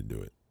do need to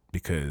do it,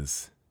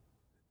 because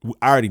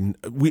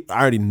we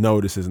already know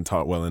this isn't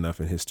taught well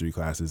enough in history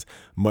classes,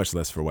 much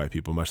less for white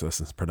people, much less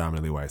in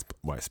predominantly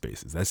white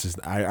spaces. That's just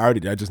I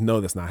just know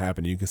that's not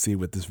happening. You can see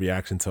with this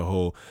reaction to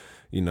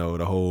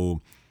the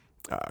whole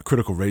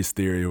critical race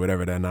theory or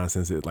whatever that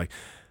nonsense is. Like,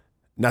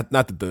 not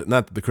that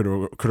the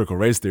critical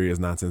race theory is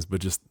nonsense,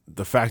 but just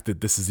the fact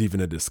that this is even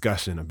a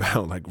discussion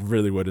about like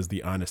really what is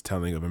the honest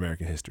telling of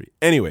American history.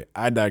 Anyway,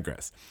 I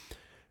digress.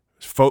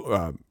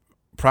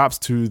 Props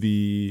to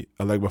the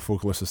Alegba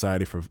Folklore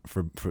Society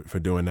for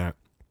doing that.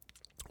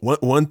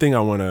 One thing I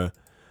want to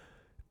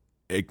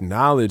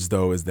acknowledge,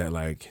 though, is that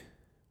like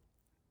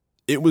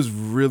it was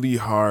really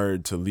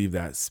hard to leave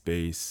that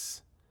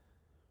space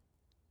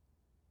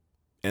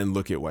and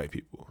look at white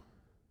people.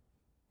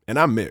 And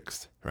I'm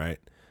mixed, right?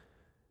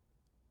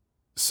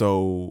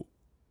 So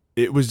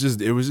it was just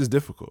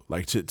difficult,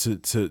 like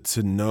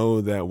to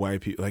know that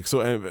white people, like, so,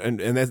 and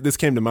this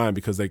came to mind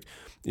because, like,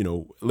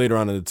 later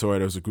on in the tour,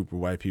 there was a group of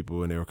white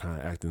people and they were kind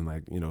of acting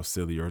like,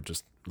 silly or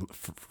just,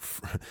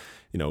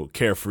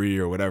 carefree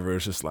or whatever.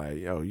 It's just like,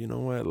 yo, you know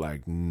what?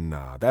 Like,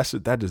 nah,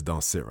 that just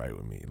don't sit right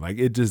with me. Like,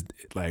 it just,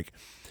 like,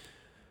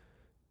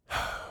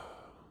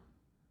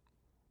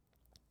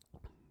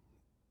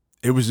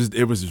 it was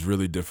just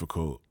really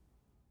difficult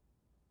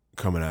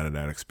coming out of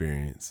that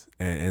experience.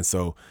 And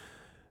so,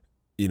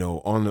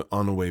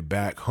 on the way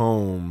back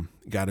home,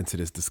 got into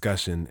this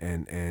discussion,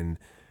 and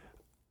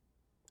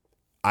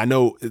I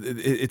know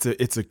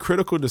it's a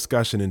critical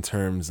discussion in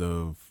terms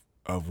of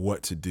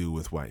what to do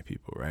with white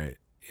people, right?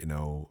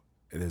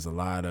 There's a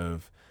lot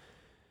of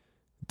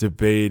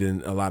debate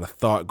and a lot of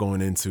thought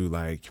going into,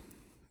 like,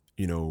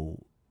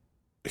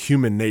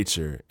 human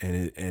nature,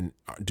 and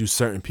do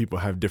certain people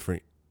have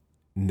different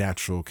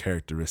natural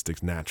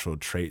characteristics, natural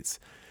traits,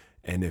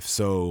 and if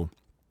so,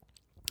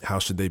 how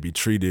should they be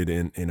treated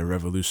in a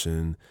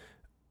revolution,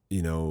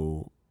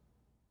 to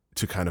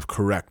kind of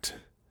correct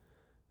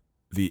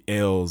the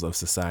ills of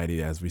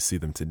society as we see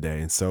them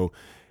today. And so,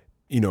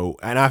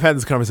 and I've had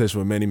this conversation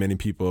with many, many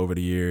people over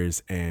the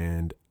years.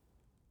 And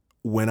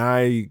when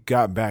I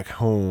got back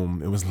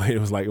home, it was late. It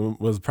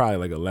was probably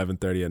like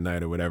 11:30 at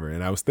night or whatever.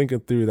 And I was thinking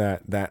through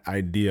that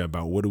idea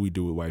about what do we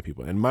do with white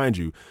people? And mind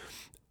you,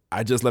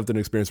 I just left an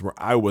experience where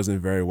I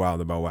wasn't very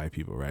wild about white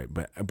people, right?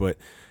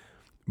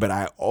 But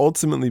I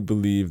ultimately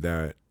believe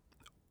that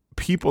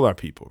people are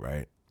people,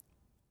 right?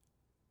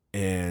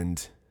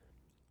 And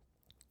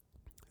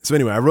so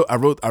anyway, I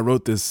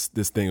wrote this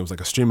thing. It was like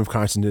a stream of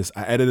consciousness.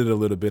 I edited it a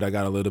little bit. I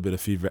got a little bit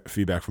of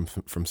feedback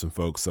from some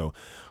folks. So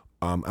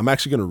I'm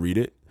actually going to read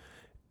it,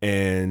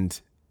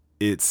 and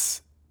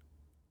it's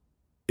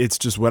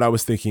just what I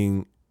was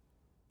thinking.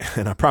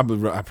 And I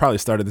probably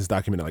started this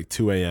document at like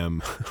 2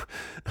 a.m.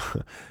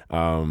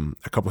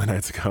 A couple of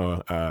nights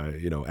ago.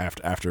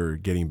 After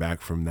getting back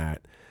from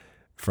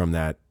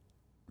that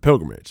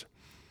pilgrimage.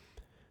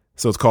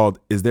 So it's called,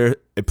 "Is There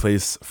a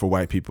Place for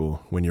White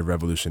People When Your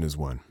Revolution is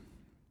Won?"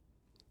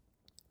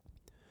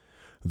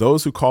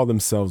 Those who call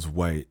themselves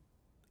white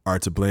are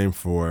to blame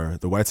for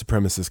the white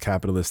supremacist,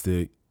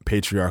 capitalistic,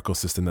 patriarchal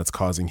system that's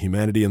causing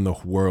humanity and the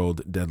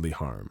world deadly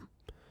harm.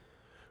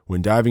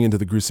 When diving into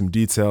the gruesome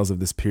details of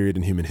this period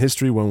in human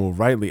history, one will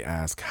rightly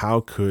ask, how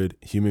could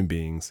human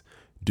beings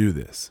do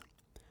this?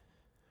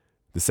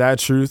 The sad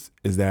truth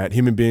is that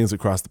human beings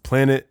across the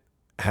planet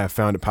have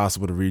found it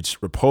possible to reach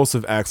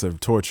repulsive acts of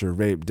torture,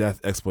 rape, death,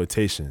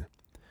 exploitation.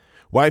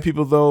 White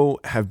people, though,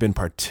 have been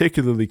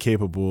particularly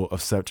capable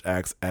of such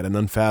acts at an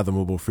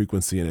unfathomable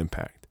frequency and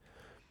impact.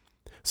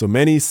 So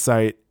many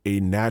cite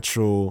a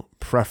natural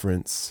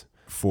preference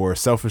for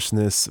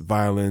selfishness,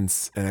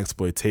 violence, and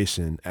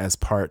exploitation as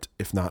part,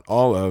 if not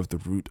all of, the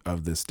root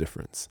of this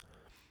difference.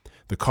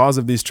 The cause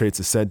of these traits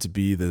is said to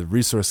be the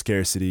resource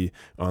scarcity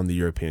on the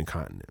European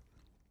continent.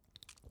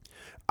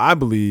 I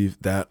believe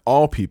that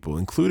all people,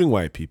 including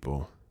white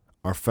people,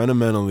 are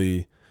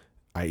fundamentally,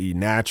 i.e.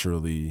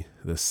 naturally,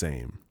 the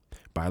same,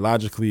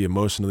 biologically,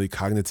 emotionally,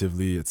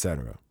 cognitively,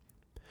 etc.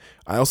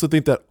 I also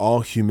think that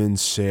all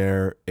humans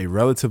share a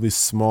relatively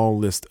small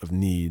list of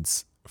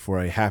needs for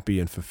a happy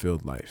and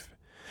fulfilled life.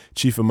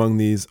 Chief among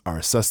these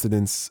are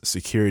sustenance,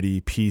 security,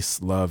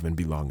 peace, love, and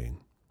belonging.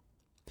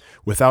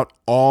 Without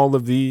all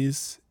of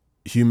these,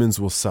 humans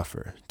will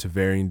suffer to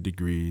varying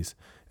degrees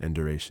and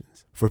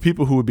durations. For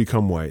people who would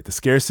become white, the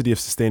scarcity of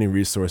sustaining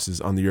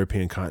resources on the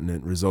European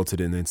continent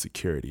resulted in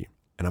insecurity.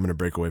 And I'm going to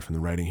break away from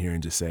the writing here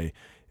and just say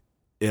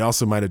it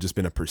also might have just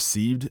been a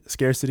perceived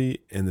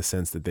scarcity in the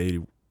sense that they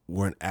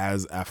weren't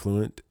as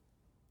affluent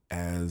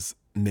as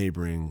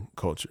neighboring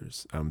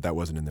cultures. That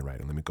wasn't in the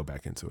writing. Let me go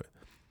back into it.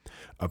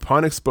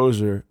 Upon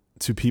exposure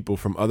to people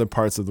from other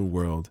parts of the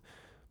world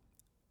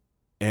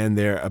and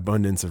their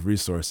abundance of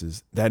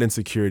resources, that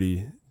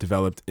insecurity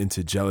developed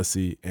into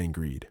jealousy and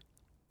greed.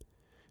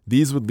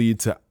 These would lead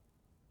to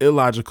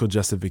illogical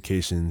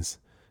justifications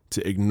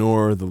to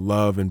ignore the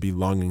love and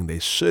belonging they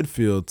should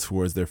feel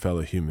towards their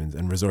fellow humans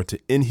and resort to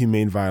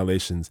inhumane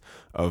violations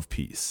of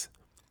peace,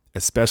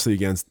 especially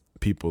against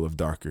people of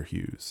darker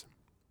hues.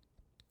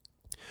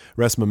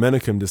 Resmaa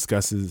Menakem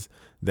discusses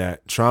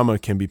that trauma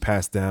can be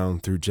passed down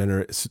through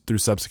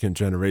subsequent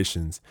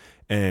generations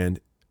and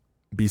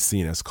be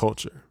seen as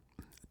culture.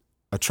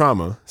 A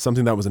trauma,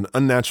 something that was an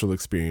unnatural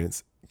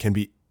experience, can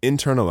be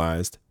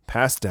internalized,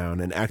 passed down,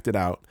 and acted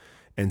out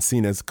and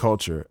seen as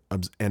culture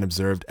and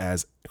observed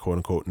as quote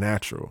unquote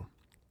natural.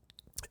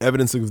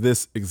 Evidence of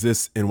this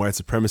exists in white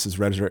supremacist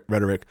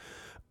rhetoric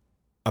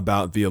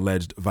about the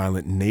alleged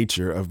violent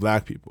nature of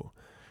Black people.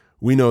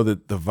 We know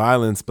that the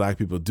violence Black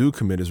people do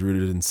commit is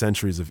rooted in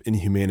centuries of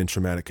inhumane and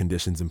traumatic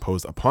conditions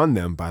imposed upon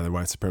them by the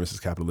white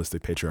supremacist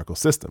capitalistic patriarchal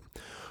system.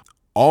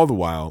 All the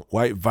while,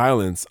 white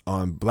violence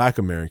on Black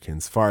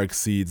Americans far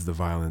exceeds Black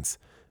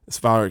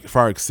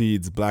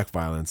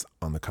violence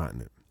on the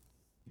continent.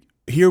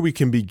 Here we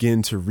can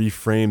begin to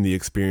reframe the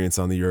experience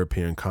on the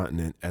European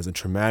continent as a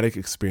traumatic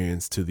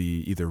experience to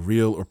the either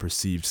real or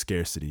perceived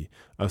scarcity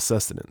of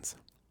sustenance.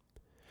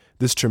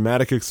 This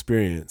traumatic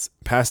experience,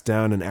 passed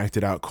down and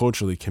acted out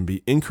culturally, can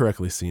be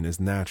incorrectly seen as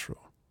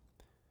natural.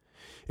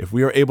 If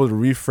we are able to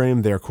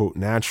reframe their, quote,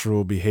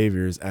 natural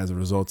behaviors as a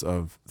result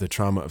of the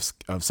trauma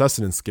of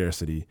sustenance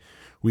scarcity,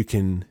 we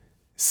can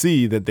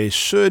see that they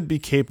should be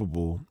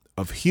capable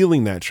of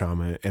healing that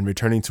trauma and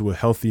returning to a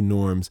healthy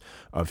norms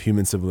of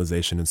human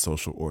civilization and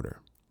social order.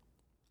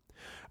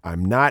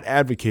 I'm not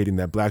advocating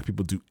that Black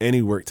people do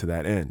any work to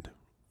that end.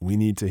 We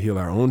need to heal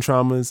our own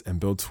traumas and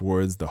build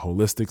towards the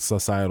holistic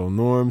societal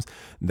norms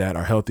that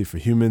are healthy for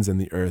humans and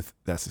the earth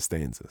that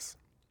sustains us.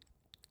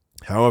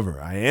 However,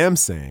 I am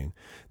saying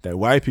that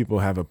white people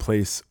have a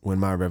place when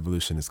my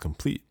revolution is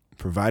complete,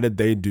 provided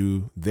they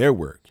do their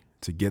work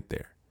to get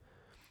there.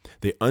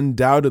 They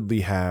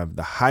undoubtedly have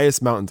the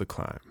highest mountain to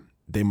climb.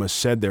 They must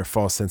shed their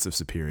false sense of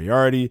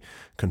superiority,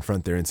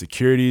 confront their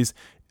insecurities,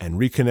 and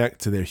reconnect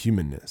to their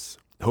humanness,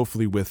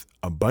 hopefully with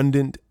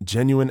abundant,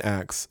 genuine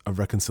acts of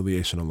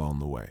reconciliation along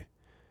the way.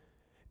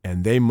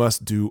 And they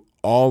must do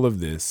all of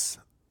this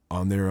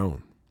on their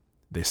own.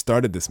 They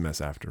started this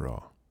mess after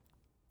all.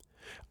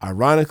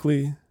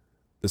 Ironically,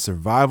 the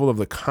survival of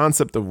the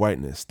concept of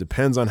whiteness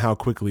depends on how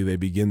quickly they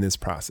begin this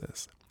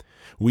process.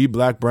 We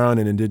Black, brown,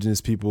 and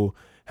indigenous people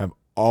have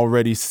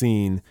already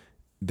seen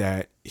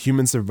that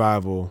human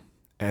survival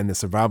and the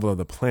survival of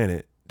the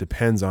planet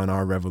depends on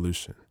our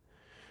revolution.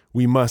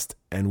 We must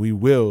and we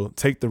will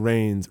retake the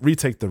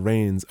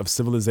reins of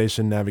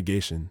civilization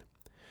navigation,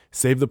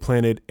 save the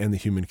planet and the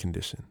human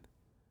condition.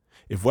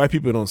 If white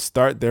people don't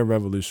start their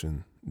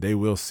revolution, they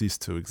will cease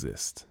to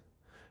exist.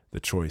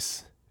 The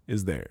choice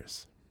is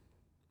theirs.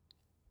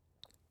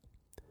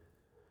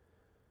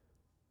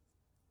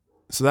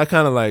 So that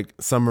kind of like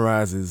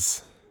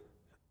summarizes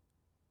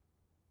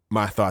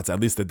my thoughts, at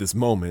least at this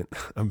moment,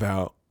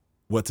 about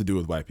what to do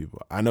with white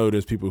people. I know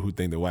there's people who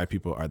think that white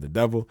people are the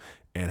devil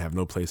and have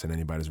no place in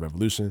anybody's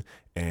revolution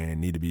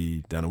and need to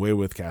be done away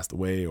with, cast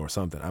away, or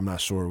something. I'm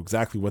not sure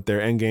exactly what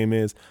their end game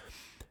is.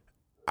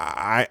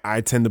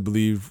 I tend to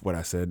believe what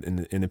I said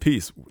in the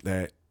piece,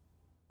 that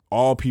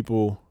all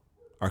people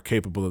are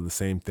capable of the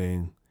same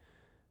thing,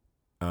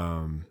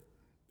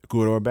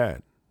 good or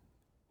bad,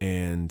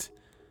 and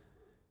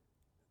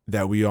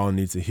that we all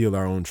need to heal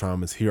our own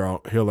traumas,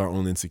 heal our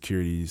own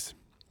insecurities,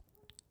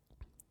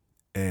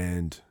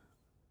 and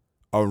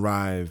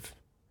arrive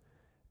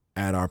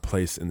at our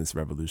place in this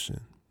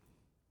revolution.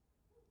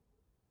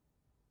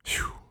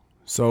 Whew.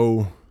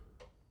 So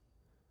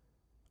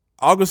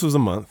August was a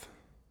month.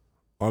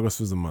 August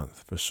was a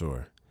month for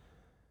sure,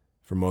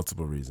 for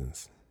multiple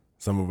reasons,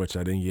 some of which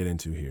I didn't get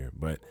into here.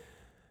 But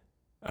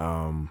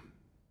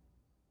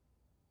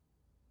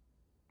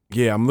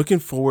yeah, I'm looking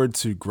forward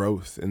to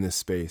growth in this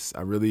space.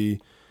 I really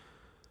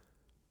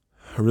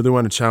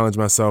want to challenge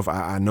myself.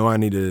 I know I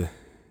need to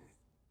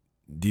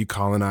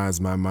decolonize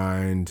my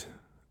mind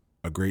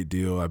a great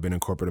deal. I've been in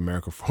corporate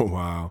America for a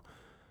while.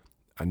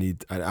 I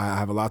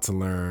have a lot to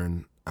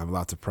learn. I have a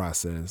lot to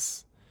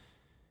process,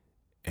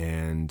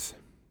 and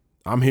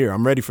I'm here.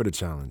 I'm ready for the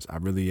challenge. I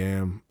really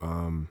am.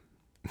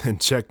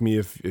 And check me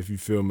if you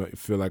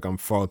feel like I'm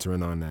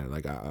faltering on that.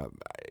 Like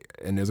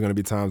and there's gonna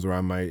be times where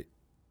I might,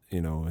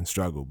 and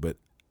struggle. But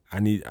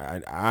I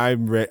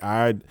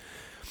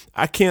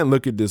can't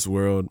look at this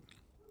world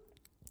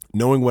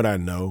knowing what I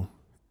know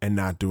and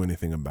not do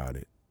anything about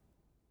it.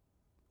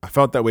 I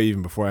felt that way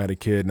even before I had a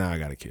kid. Now I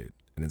got a kid,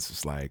 and it's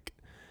just like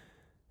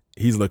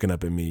he's looking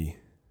up at me,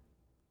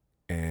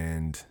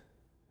 and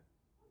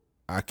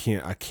I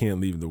can't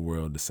leave the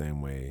world the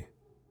same way.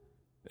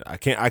 I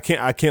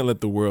can't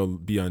let the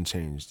world be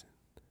unchanged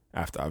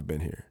after I've been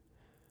here.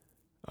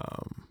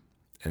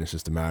 And it's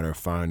just a matter of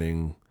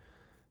finding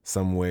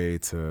some way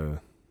to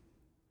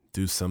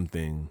do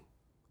something,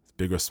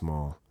 big or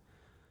small,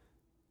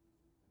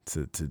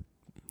 to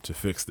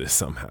fix this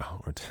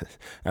somehow, or to,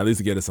 at least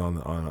to get us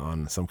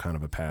on some kind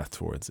of a path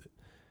towards it.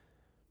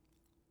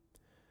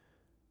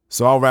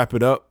 So I'll wrap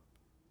it up.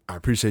 I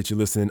appreciate you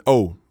listening.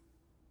 Oh,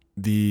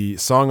 the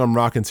song I'm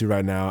rocking to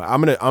right now,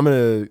 I'm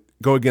gonna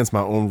go against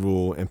my own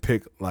rule and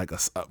pick like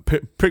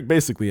pick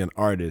basically an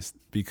artist,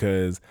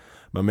 because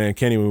my man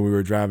Kenny, when we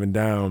were driving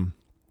down,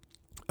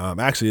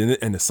 actually,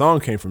 and the song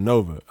came from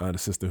Nova, the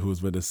sister who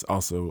was with us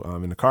also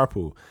in the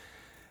carpool.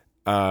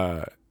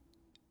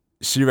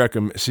 She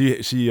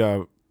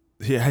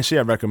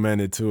had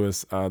recommended to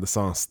us the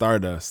song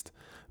Stardust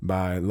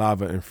by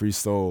Lava and Free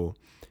Soul,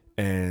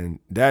 and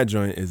that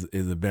joint is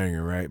a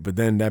banger, right? But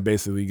then that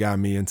basically got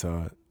me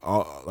into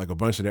like a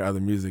bunch of their other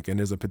music, and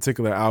there's a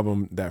particular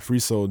album that Free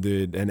Soul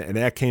did, and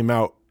that came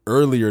out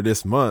earlier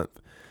this month,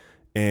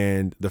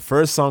 and the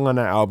first song on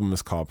that album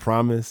is called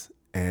Promise,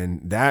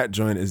 and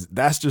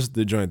that's just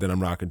the joint that I'm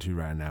rocking to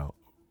right now.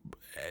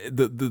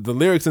 The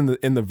lyrics in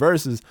the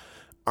verses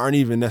aren't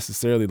even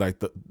necessarily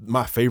like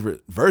my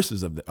favorite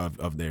verses of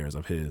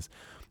his,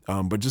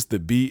 but just the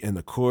beat and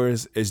the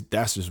chorus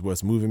that's just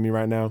what's moving me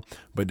right now.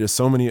 But there's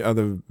so many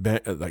other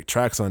like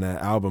tracks on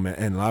that album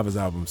and Lava's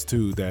albums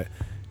too that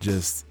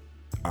just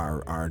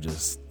are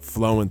just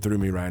flowing through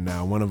me right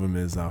now. One of them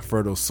is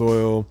Fertile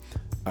Soil.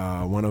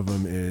 One of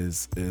them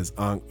is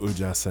Ankh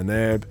Uja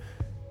Saneb.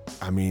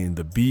 I mean,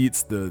 the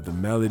beats, the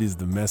melodies,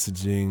 the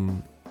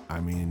messaging. I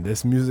mean,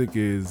 this music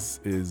is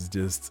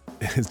just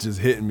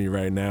hitting me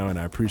right now, and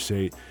I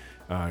appreciate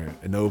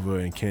Nova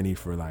and Kenny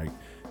for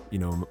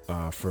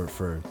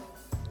for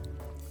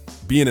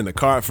being in the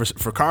car,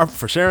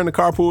 for sharing the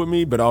carpool with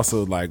me, but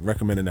also like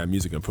recommending that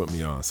music and put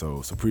me on.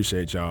 So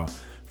appreciate y'all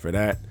for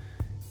that.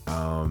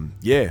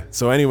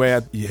 So anyway,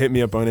 you hit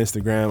me up on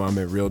Instagram. I'm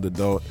at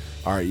RealDadult,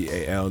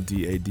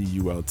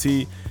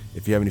 RealDadult.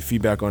 If you have any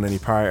feedback on any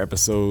prior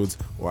episodes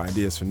or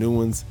ideas for new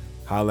ones,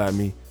 holla at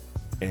me.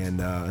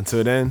 And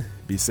until then,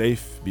 be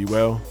safe, be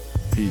well,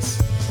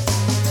 peace.